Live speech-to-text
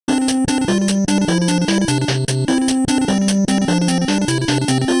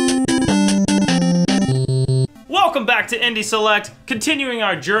back to Indie Select, continuing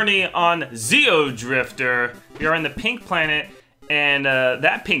our journey on Xeodrifter. We are in the pink planet, and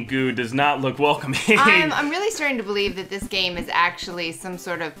that pink goo does not look welcoming. I'm really starting to believe that this game is actually some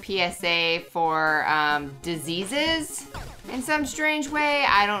sort of PSA for diseases in some strange way.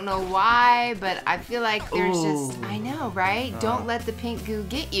 I don't know why, but I feel like there's just, I know, right? Don't let the pink goo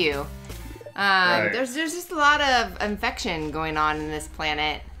get you. Right. There's just a lot of infection going on in this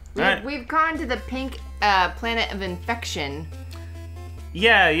planet. We've gone to the pink planet of infection.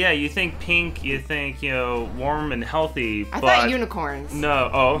 Yeah, you think pink, you think, warm and healthy, I thought unicorns.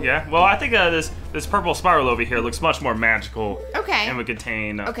 No, yeah. Well, I think this purple spiral over here looks much more magical. Okay. And would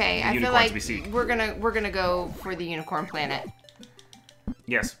contain the I feel unicorns like we seek. we're gonna go for the unicorn planet.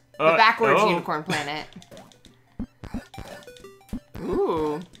 Yes. The backwards unicorn planet.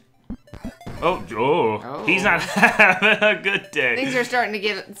 Ooh. Oh, he's not having a good day. Things are starting to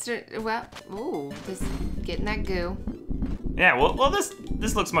get, just getting that goo. Yeah, well, this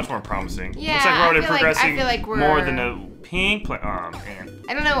looks much more promising. Yeah, looks like we're already progressing I feel like we're more than a pink plane. Oh, man.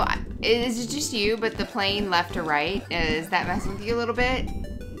 I don't know, is it just you, but the plane left to right, is that messing with you a little bit?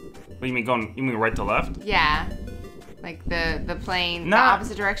 What, you mean right to left? Yeah. Like the plane, the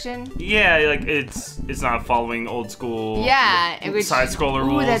opposite direction? Yeah, like it's not following old school side-scroller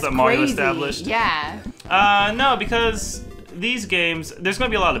rules that Mario established. Yeah. No, because these games, there's going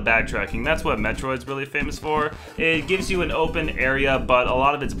to be a lot of backtracking. That's what Metroid's really famous for. It gives you an open area, but a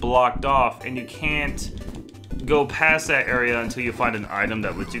lot of it's blocked off, and you can't go past that area until you find an item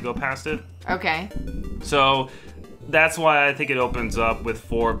that lets you go past it. Okay. So that's why I think it opens up with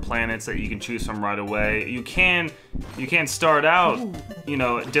 4 planets that you can choose from right away. You can start out,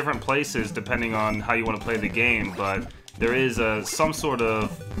 at different places depending on how you want to play the game, but there is some sort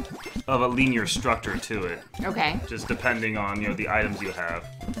of a linear structure to it. Okay. Just depending on the items you have.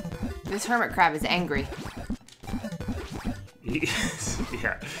 This hermit crab is angry.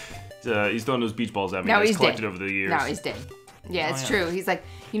 Yeah. He's throwing those beach balls at me. No, he's collected dead. over the years. No, he's dead. Yeah, it's true. He's like,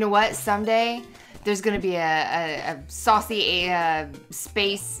 you know what? Someday there's gonna be a saucy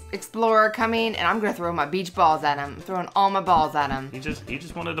space explorer coming, and I'm gonna throw my beach balls at him. I'm throwing all my balls at him. He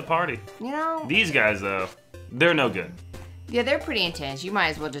just wanted to party. These guys though, they're no good. Yeah, they're pretty intense. You might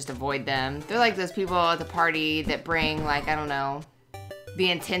as well just avoid them. They're like those people at the party that bring, like, I don't know,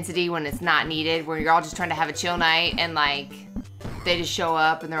 the intensity when it's not needed, where you're all just trying to have a chill night, and like they just show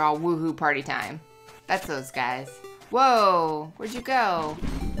up and they're all woohoo party time. That's those guys. Whoa, where'd you go?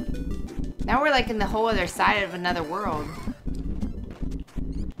 Now we're like in the whole other side of another world.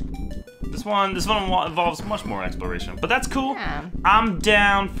 This one involves much more exploration, but that's cool. Yeah. I'm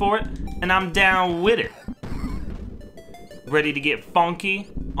down for it, and I'm down with it. Ready to get funky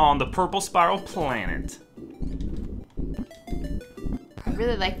on the purple spiral planet. I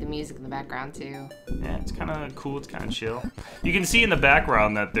really like the music in the background too. Yeah, it's kind of cool. It's kind of chill. You can see in the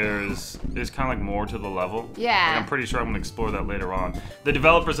background that there's kind of like more to the level. Yeah. Like I'm pretty sure I'm gonna explore that later on. The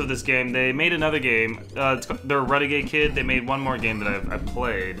developers of this game, they made another game. They're a Renegade Kid. They made one more game that I've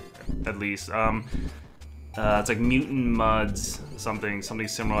played, at least. It's like Mutant Muds, something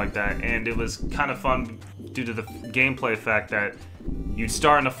similar like that, and it was kind of fun due to the gameplay fact that you'd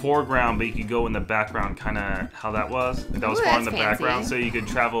start in the foreground, but you could go in the background, kind of how that was. Like that was far in the background, so you could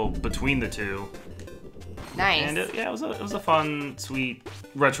travel between the two. Nice. And it was a fun, sweet,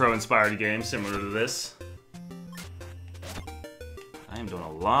 retro-inspired game similar to this. I am doing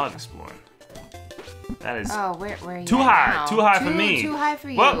a lot of exploring. That is where are you too high, now? Too high for me. Too high for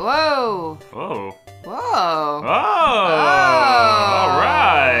you. Whoa. Whoa. Whoa. Oh. All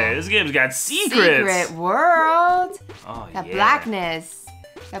right. This game's got secrets. Secret world. Oh, that blackness.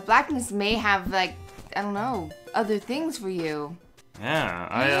 That blackness may have, like, I don't know, other things for you. Yeah,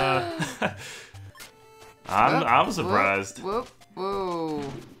 I was surprised. Whoa.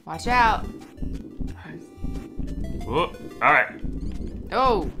 Watch out. Whoop. All right.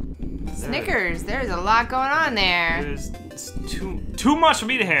 Oh. Snickers, there's a lot going on there. There's too much for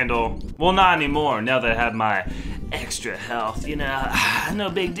me to handle. Well, not anymore. Now that I have my extra health, no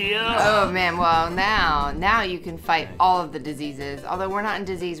big deal. Oh man, well now you can fight all of the diseases. Although we're not in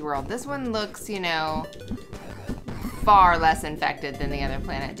disease world. This one looks, far less infected than the other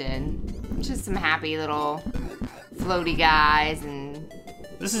planet did. Just some happy little floaty guys, and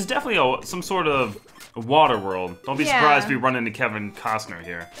this is definitely some sort of water world. Don't be surprised if we run into Kevin Costner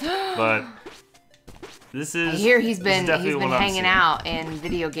here. But this is. I hear he's been hanging out in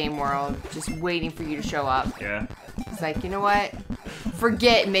video game world, just waiting for you to show up. Yeah. It's like, you know what?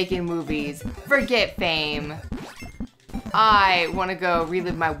 Forget making movies. Forget fame. I want to go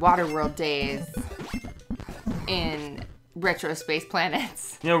relive my Waterworld days in retro space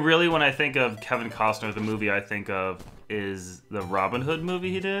planets. You know, really, when I think of Kevin Costner, the movie I think of is the Robin Hood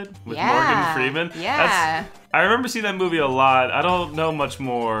movie he did with Morgan Freeman. Yeah. I remember seeing that movie a lot. I don't know much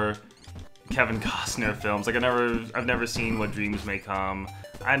more Kevin Costner films. Like I've never seen What Dreams May Come.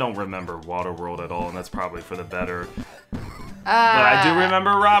 I don't remember Waterworld at all, and that's probably for the better. But I do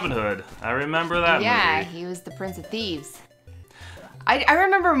remember Robin Hood. I remember that movie. Yeah, he was the Prince of Thieves. I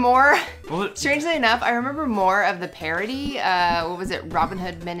remember more, strangely enough, I remember more of the parody, what was it, Robin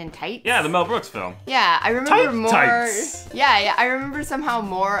Hood Men in Tights? Yeah, the Mel Brooks film. Yeah, I remember more. Tights. Yeah, I remember somehow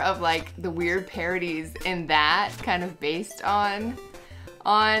more of like the weird parodies in that, kind of based on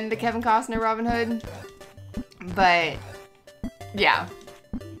the Kevin Costner Robin Hood. But, yeah,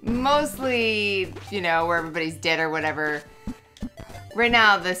 mostly, you know, where everybody's dead or whatever. Right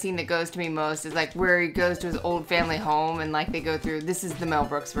now, the scene that goes to me most is like where he goes to his old family home and like they go through. This is the Mel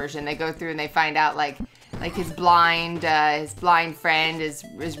Brooks version. They go through and they find out like his blind friend is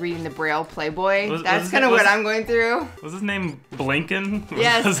reading the Braille Playboy. That's kind of what I'm going through. Was his name Blinken?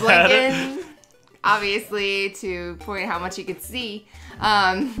 Yes, Blinken. Obviously, to point how much he could see.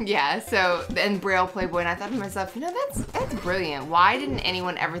 Yeah. So and Braille Playboy, and I thought to myself, you know, that's brilliant. Why didn't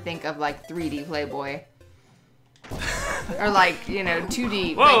anyone ever think of like 3D Playboy? Or like, you know,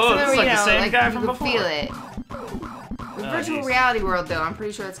 2D. Whoa, like, this is like the same like guy you from could before. feel it. The virtual reality world, though, I'm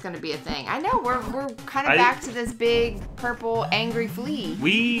pretty sure it's going to be a thing. I know we're kind of back to this big purple angry flea.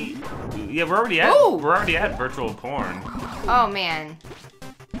 We're already at virtual porn. Oh man.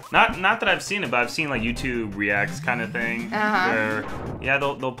 Not that I've seen it, but I've seen like YouTube reacts kind of thing, where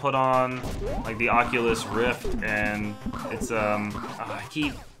they'll put on like the Oculus Rift and it's I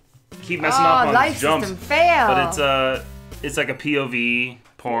keep messing up on life jumps, system fail. but it's like a POV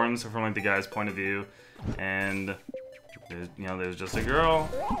porn, so from like the guy's point of view, and there's just a girl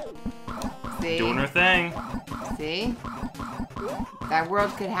doing her thing. See, that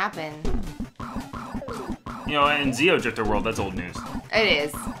world could happen. You know, in Xeodrifter world, that's old news. It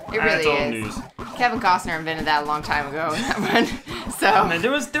is. It really that's old is. news. Kevin Costner invented that a long time ago. In that one. So. Oh, man,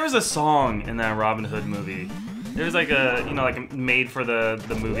 there was a song in that Robin Hood movie. There was like a made for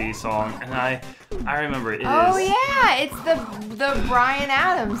the movie song, and I remember it. Oh yeah, it's the Bryan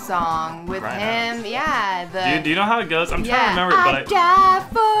Adams song with Bryan him. Adams. Yeah. Do you know how it goes? I'm trying to remember it, but I die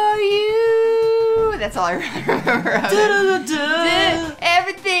for you. That's all I really remember.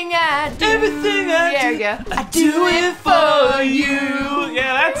 Everything I do. There we go. I do it for you.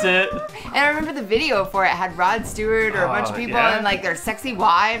 Yeah, that's it. And I remember the video for it had Rod Stewart or a bunch of people and like their sexy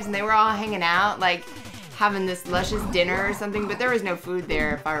wives, and they were all hanging out like having this luscious dinner or something, but there was no food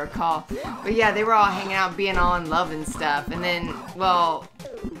there if I recall. But yeah, they were all hanging out, being all in love and stuff. And then, well,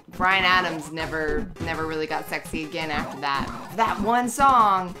 Bryan Adams never really got sexy again after that. That one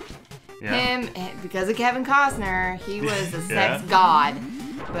song, him, because of Kevin Costner, he was a sex god.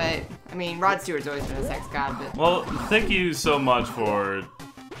 But, I mean, Rod Stewart's always been a sex god. But well, thank you so much for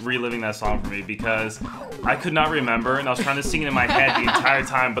reliving that song for me, because I could not remember, and I was trying to sing it in my head the entire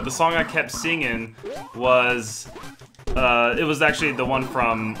time, but the song I kept singing was it was actually the one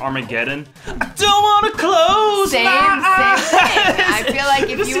from Armageddon. I don't want to close same thing. I feel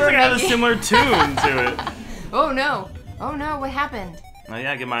like if you were had a similar tune to it. Oh no, what happened? Oh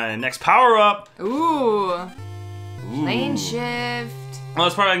yeah, get my next power up. Ooh. Lane shift. Well,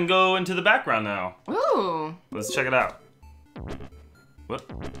 it's probably I can go into the background now. Ooh. Let's check it out.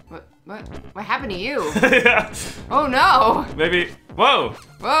 What happened to you? Yeah. Oh no! Maybe. Whoa!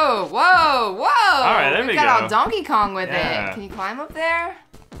 All right, there we got go. all Donkey Kong with it. Can you climb up there?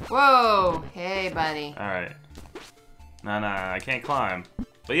 Whoa! Hey, buddy. All right. Nah, I can't climb.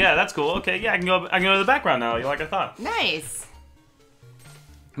 But yeah, that's cool. Okay, yeah, I can go to the background now, like I thought. Nice.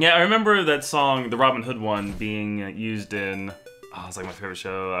 Yeah, I remember that song, the Robin Hood one, being used in. Oh, it's like my favorite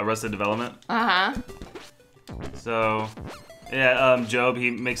show, Arrested Development. So. Yeah, Job, he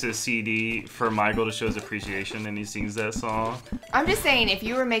makes a CD for Michael to show his appreciation, and he sings that song. I'm just saying, if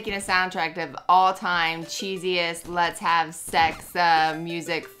you were making a soundtrack of all-time cheesiest let's have sex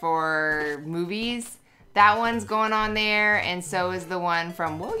music for movies, that one's going on there, and so is the one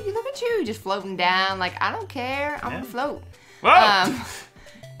from, whoa, you look at you, just floating down, like, I don't care, I'm gonna float. Whoa!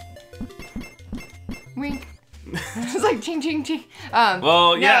 Wink. It's like ching ching ching.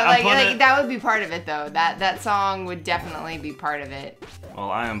 Well, yeah, no, like that would be part of it though. That song would definitely be part of it.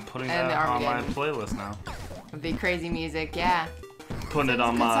 Well, I am putting that on my playlist now. With the crazy music, yeah. Putting it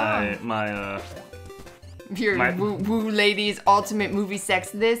on my your woo ladies ultimate movie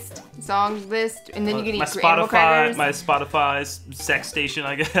sex list, song list, and then you can eat my animal crackers. My Spotify sex station,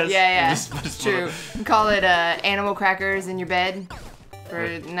 I guess. Yeah. True. Call it animal crackers in your bed for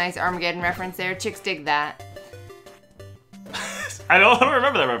a nice Armageddon reference there. Chicks dig that. I don't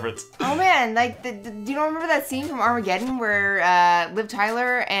remember that reference. Oh man, like, do you don't remember that scene from Armageddon where Liv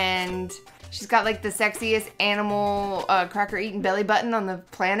Tyler and she's got like the sexiest animal cracker eating belly button on the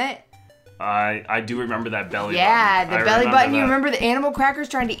planet? I do remember that belly button. Yeah, the belly button. That. You remember the animal crackers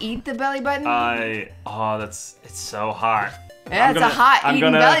trying to eat the belly button? It's so hot. Yeah, it's a hot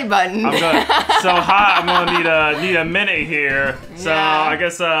eating belly button. So hot, I'm gonna need a minute here. So I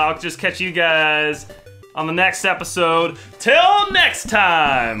guess I'll just catch you guys on the next episode. Till next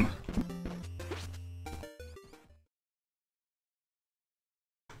time.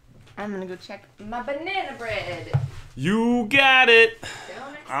 I'm gonna go check my banana bread. You got it.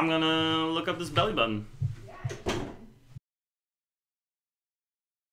 I'm gonna look up this belly button.